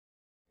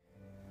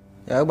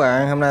Chào các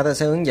bạn, hôm nay tôi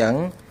sẽ hướng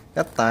dẫn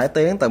cách tải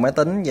tiếng từ máy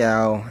tính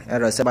vào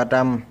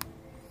RC300.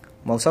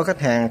 Một số khách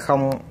hàng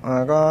không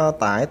có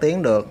tải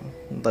tiếng được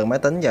từ máy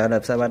tính vào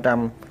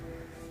RC300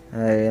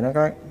 thì nó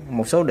có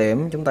một số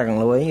điểm chúng ta cần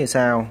lưu ý như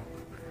sau.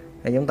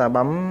 Thì chúng ta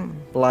bấm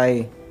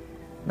play,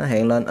 nó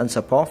hiện lên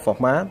unsupported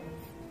format,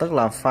 tức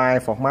là file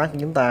format của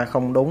chúng ta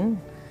không đúng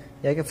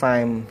với cái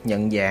file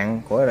nhận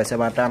dạng của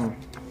RC300.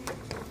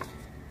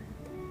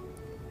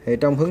 Thì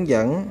trong hướng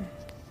dẫn,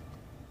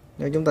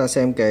 nếu chúng ta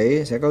xem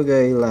kỹ sẽ có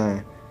ghi là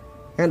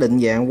cái định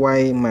dạng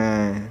quay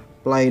mà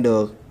play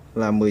được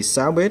là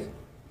 16 bit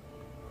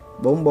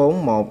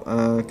 441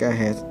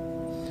 kHz,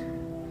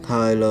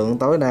 thời lượng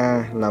tối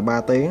đa là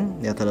 3 tiếng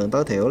và thời lượng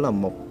tối thiểu là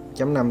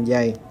 1.5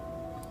 giây.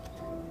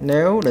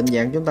 Nếu định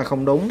dạng chúng ta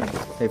không đúng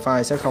thì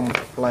file sẽ không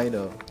play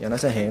được và nó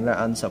sẽ hiện ra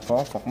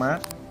unsupported format.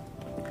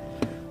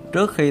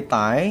 Trước khi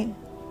tải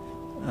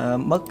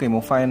bất kỳ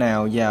một file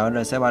nào vào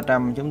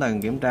RC300, chúng ta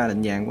cần kiểm tra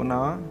định dạng của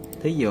nó.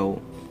 Thí dụ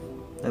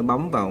tôi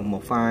bấm vào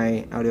một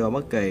file audio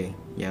bất kỳ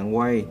dạng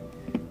quay,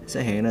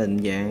 sẽ hiện ra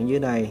định dạng dưới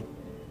đây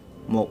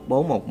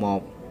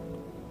 1411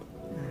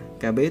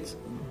 kbit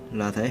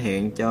là thể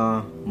hiện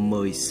cho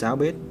 16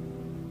 bit,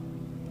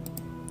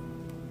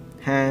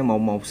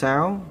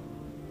 2116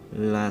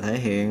 là thể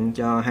hiện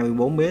cho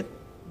 24 bit,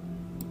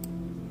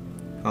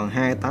 còn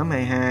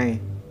 2822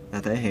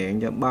 là thể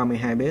hiện cho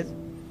 32 bit.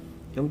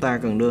 Chúng ta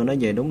cần đưa nó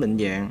về đúng định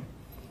dạng.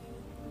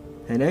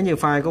 Thì nếu như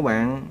file của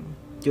bạn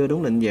chưa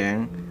đúng định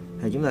dạng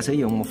thì chúng ta sử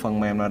dụng một phần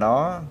mềm nào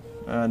đó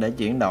để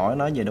chuyển đổi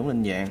nó về đúng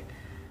định dạng.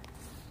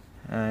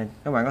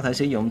 Các bạn có thể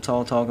sử dụng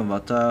Total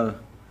Converter,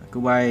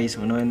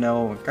 Cubase,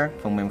 Nueno và các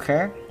phần mềm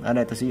khác. Ở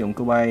đây tôi sử dụng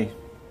Cubase.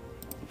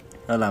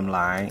 Tôi làm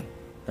lại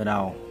từ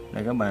đầu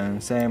để các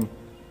bạn xem.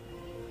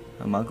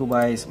 Mở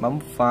Cubase, bấm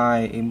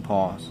File,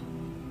 Import,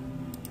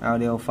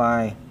 Audio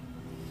File,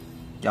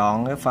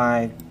 chọn cái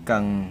file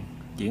cần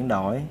chuyển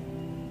đổi.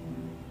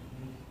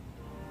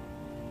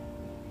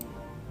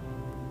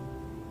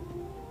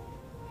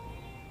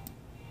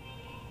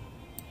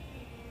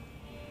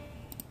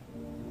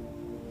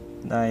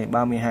 Đây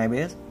 32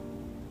 bit.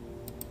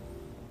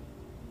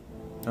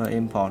 Tôi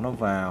import nó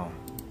vào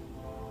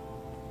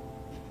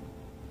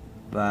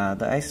và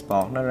tôi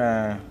export nó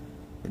ra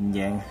định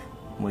dạng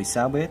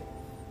 16 bit.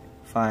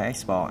 File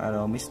export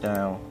auto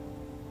mixdown.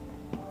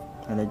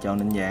 Tôi chọn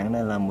định dạng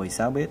đây là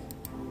 16 bit.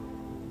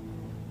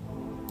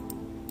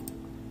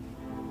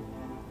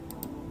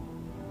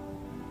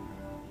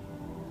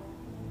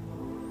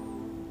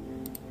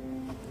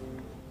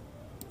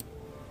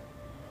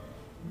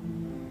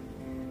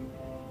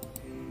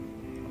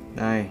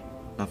 Đây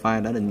là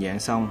file đã định dạng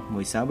xong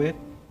 16 bit.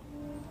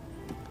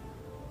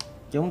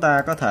 Chúng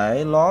ta có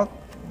thể load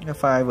cái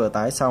file vừa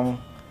tải xong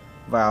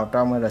vào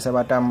trong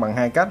RC300 bằng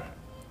hai cách.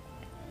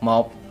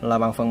 Một là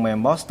bằng phần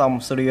mềm BOSS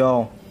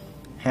Studio,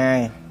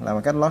 hai là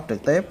bằng cách load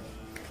trực tiếp.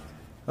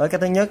 Với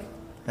cách thứ nhất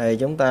thì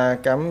chúng ta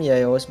cắm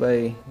dây USB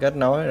kết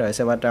nối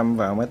RC300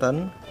 vào máy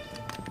tính.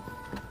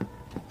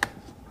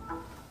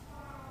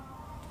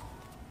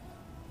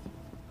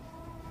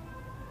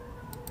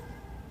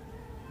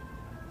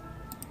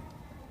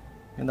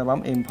 Chúng ta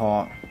bấm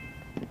import,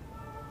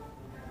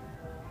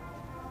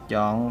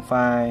 chọn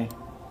file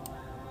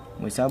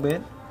 16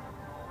 bit,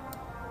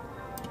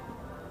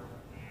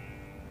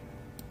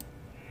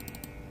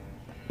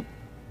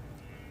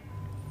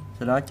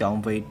 sau đó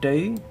chọn vị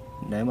trí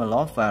để mà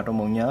load vào trong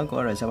bộ nhớ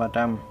của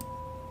RC300.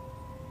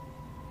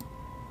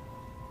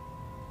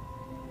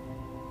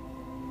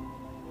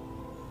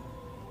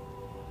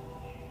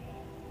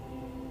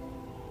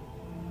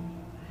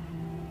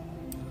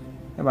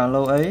 Các bạn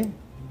lưu ý,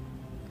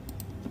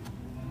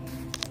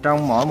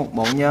 trong mỗi một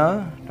bộ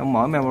nhớ, trong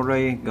mỗi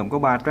memory gồm có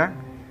 3 track.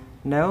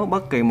 Nếu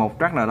bất kỳ một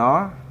track nào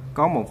đó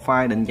có một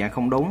file định dạng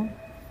không đúng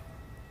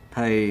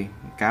thì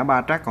cả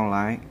hai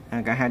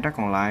track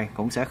còn lại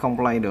cũng sẽ không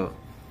play được.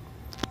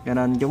 Cho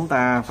nên chúng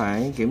ta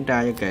phải kiểm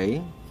tra cho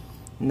kỹ.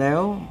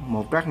 Nếu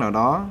một track nào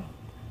đó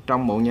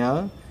trong bộ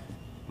nhớ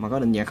mà có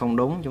định dạng không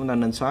đúng, chúng ta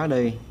nên xóa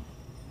đi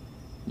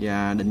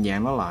và định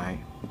dạng nó lại.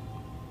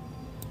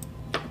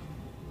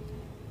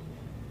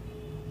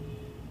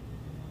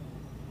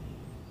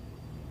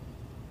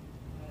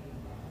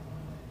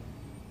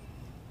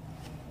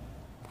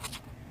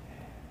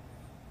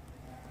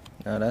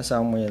 Rồi đã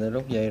xong, bây giờ tôi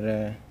rút dây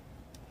ra.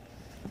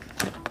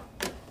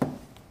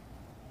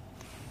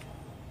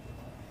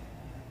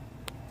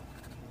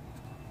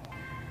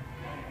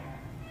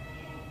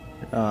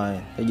 Rồi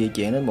tôi di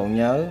chuyển đến bộ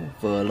nhớ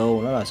vừa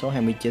lưu, đó là số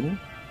 29.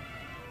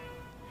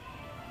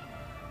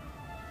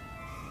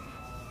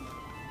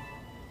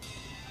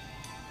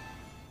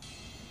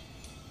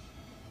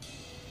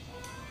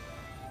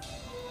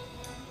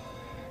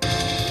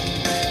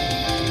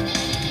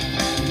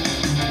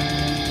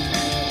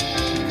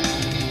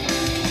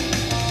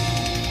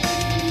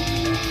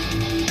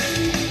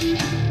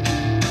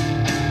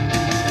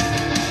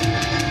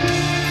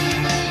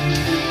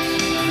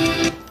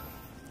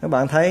 Các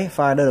bạn thấy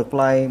file đã được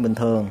play bình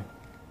thường.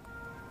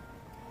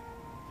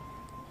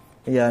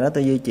 Bây giờ nó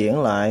tôi di chuyển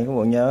lại cái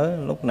bộ nhớ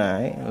lúc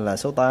nãy là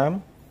số 8.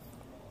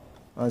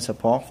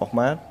 Unsupport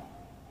format.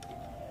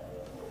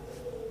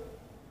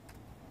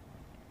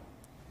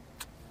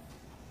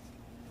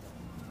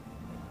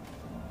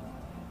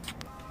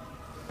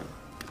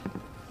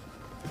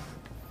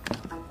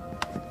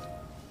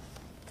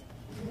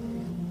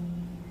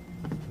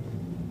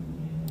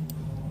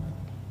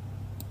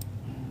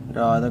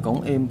 Rồi tôi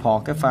cũng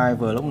import cái file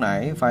vừa lúc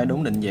nãy, file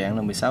đúng định dạng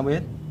là 16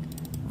 bit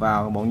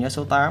vào bộ nhớ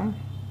số 8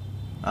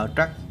 ở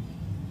track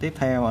tiếp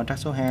theo, ở track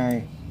số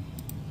 2.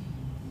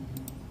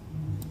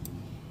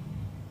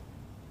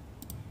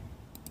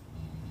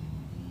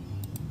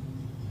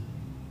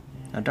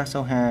 Ở track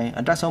số 2,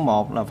 ở track số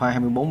 1 là file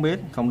 24 bit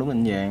không đúng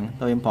định dạng,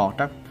 tôi import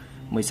track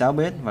 16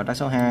 bit vào track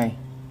số 2.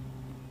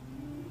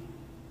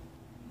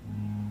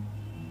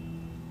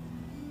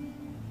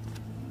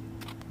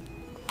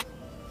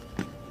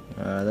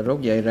 Tôi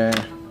rút dây ra.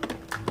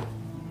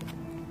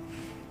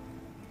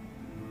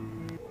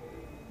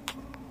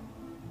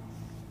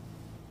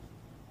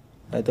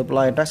 Đây tôi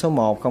play track số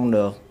 1 không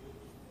được.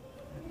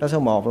 Track số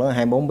 1 là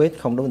 24 bit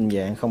không đúng định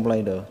dạng, không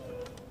play được.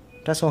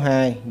 Track số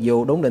 2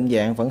 dù đúng định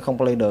dạng vẫn không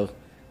play được,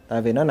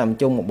 tại vì nó nằm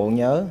chung một bộ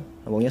nhớ,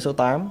 là bộ nhớ số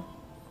 8.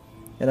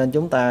 Cho nên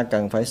chúng ta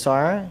cần phải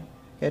xóa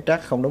cái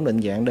track không đúng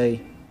định dạng đi.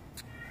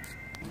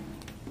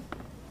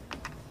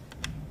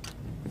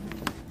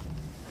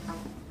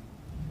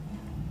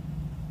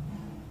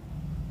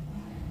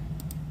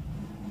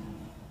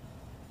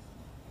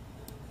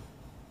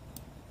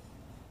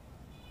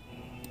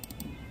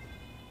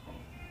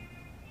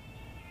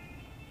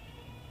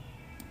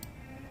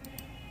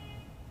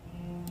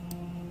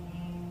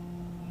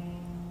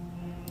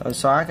 Tôi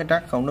xóa cái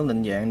track không đúng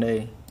định dạng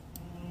đi.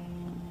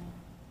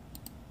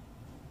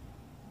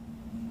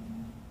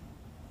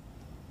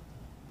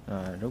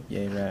 Rồi rút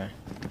dây ra.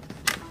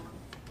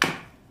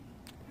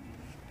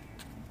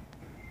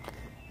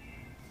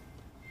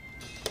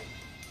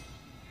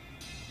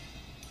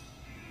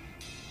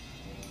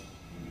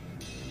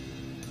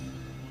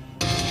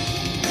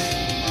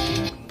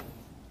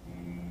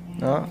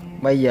 Đó,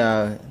 bây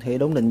giờ thì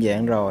đúng định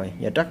dạng rồi.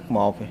 Và track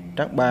 1,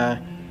 track 3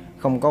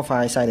 không có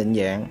file sai định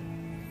dạng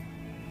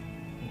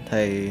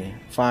thì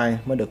file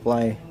mới được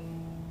play.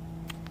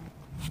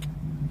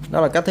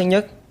 Đó là cách thứ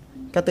nhất.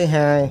 Cách thứ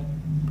hai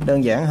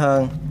đơn giản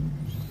hơn.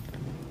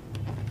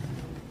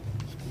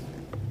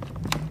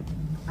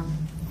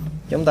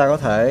 Chúng ta có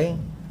thể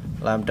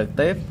làm trực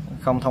tiếp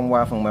không thông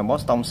qua phần mềm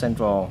BOSS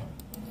Central,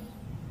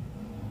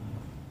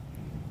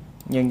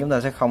 nhưng chúng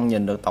ta sẽ không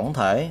nhìn được tổng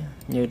thể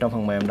như trong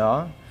phần mềm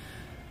đó.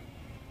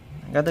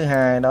 Cái thứ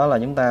hai đó là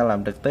chúng ta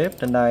làm trực tiếp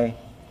trên đây,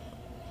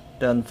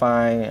 trên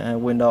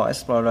file Windows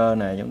Explorer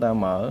này, chúng ta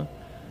mở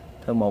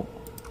thư mục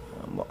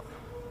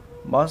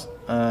BOSS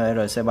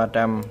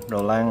RC300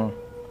 đồ lăng,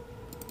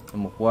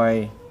 một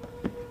quay.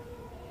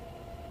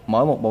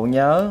 Mỗi một bộ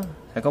nhớ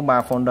sẽ có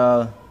 3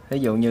 folder. Ví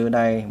dụ như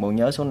đây, bộ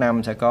nhớ số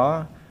 5 sẽ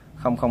có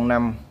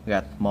 005-1,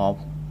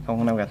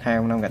 005-2,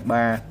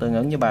 005-3, tương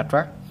ứng với 3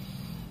 track.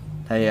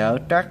 Thì ở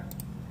track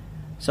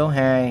số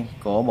 2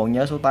 của bộ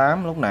nhớ số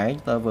 8 lúc nãy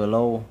tôi vừa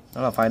lưu,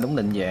 đó là file đúng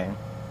định dạng.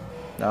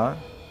 Đó.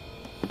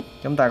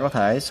 Chúng ta có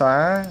thể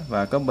xóa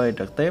và copy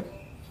trực tiếp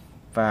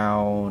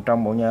vào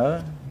trong bộ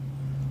nhớ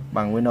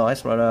bằng Windows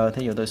Explorer.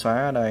 Thí dụ tôi xóa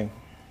ở đây,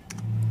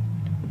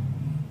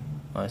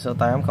 rồi số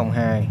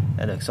 802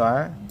 đã được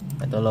xóa,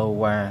 để tôi lưu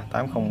qua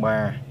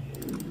 803.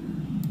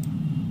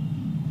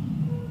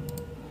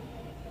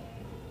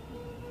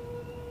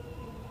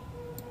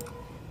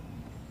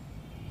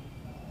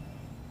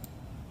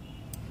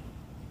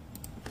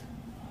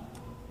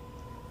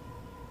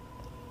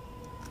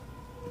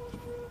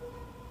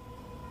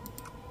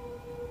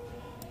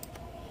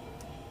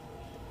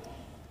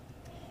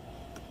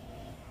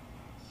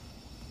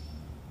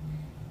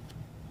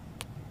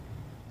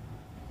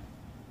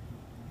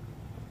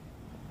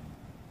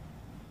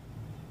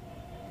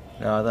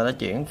 Rồi ta đã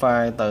chuyển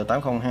file từ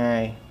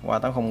 802 qua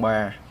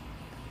 803.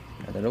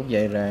 Rồi ta rút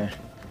dây ra.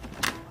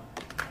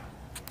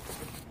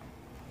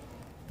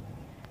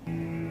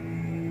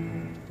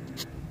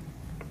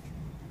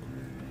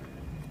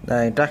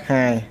 Đây, track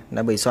 2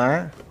 đã bị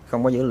xóa,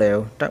 không có dữ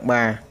liệu. Track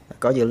 3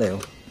 có dữ liệu.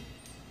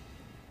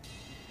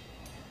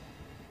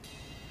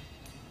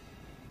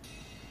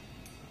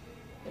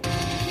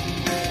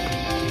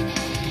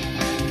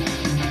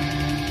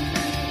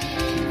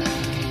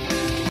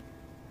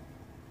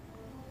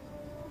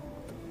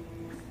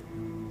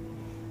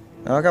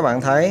 Đó, các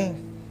bạn thấy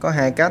có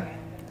hai cách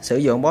sử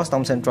dụng BOSS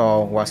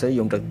Central hoặc sử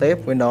dụng trực tiếp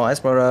Windows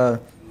Explorer.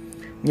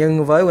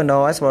 Nhưng với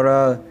Windows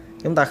Explorer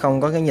chúng ta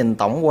không có cái nhìn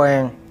tổng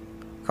quan,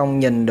 không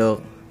nhìn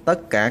được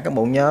tất cả các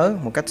bộ nhớ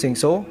một cách xuyên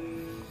suốt.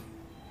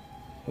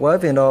 Với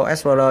Windows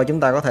Explorer chúng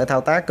ta có thể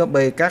thao tác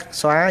copy, cắt,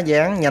 xóa,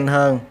 dán nhanh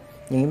hơn,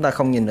 nhưng chúng ta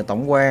không nhìn được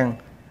tổng quan.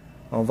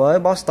 Còn với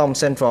BOSS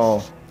Central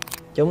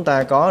chúng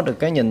ta có được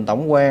cái nhìn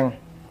tổng quan.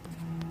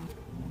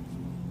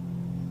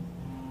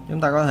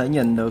 Chúng ta có thể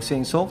nhìn được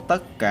xuyên suốt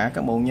tất cả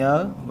các bộ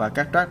nhớ và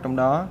các track trong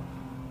đó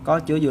có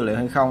chứa dữ liệu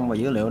hay không, và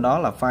dữ liệu đó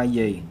là file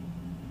gì.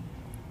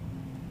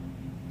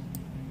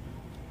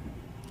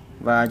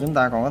 Và chúng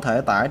ta còn có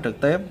thể tải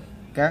trực tiếp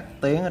các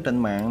tiếng ở trên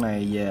mạng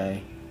này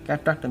về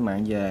các track trên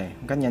mạng về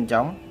một cách nhanh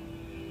chóng.